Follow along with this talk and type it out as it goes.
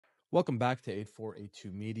Welcome back to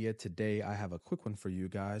 8482 Media. Today I have a quick one for you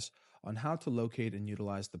guys on how to locate and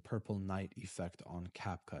utilize the purple night effect on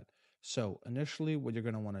CapCut. So initially what you're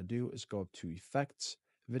going to want to do is go up to Effects,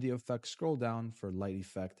 Video Effects, scroll down for Light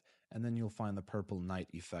Effect, and then you'll find the purple night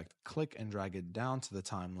effect. Click and drag it down to the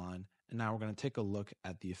timeline, and now we're going to take a look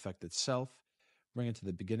at the effect itself, bring it to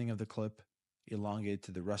the beginning of the clip, elongate it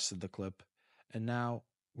to the rest of the clip, and now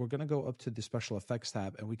we're going to go up to the Special Effects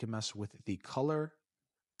tab and we can mess with the color,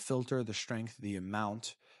 filter, the strength, the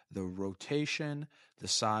amount, the rotation, the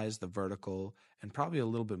size, the vertical, and probably a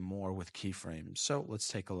little bit more with keyframes. So let's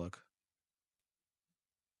take a look.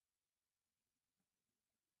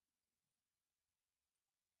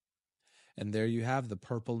 And there you have the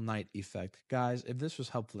purple night effect. Guys, if this was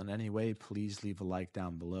helpful in any way, please leave a like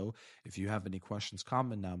down below. If you have any questions,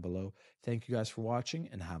 comment down below. Thank you guys for watching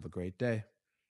and have a great day.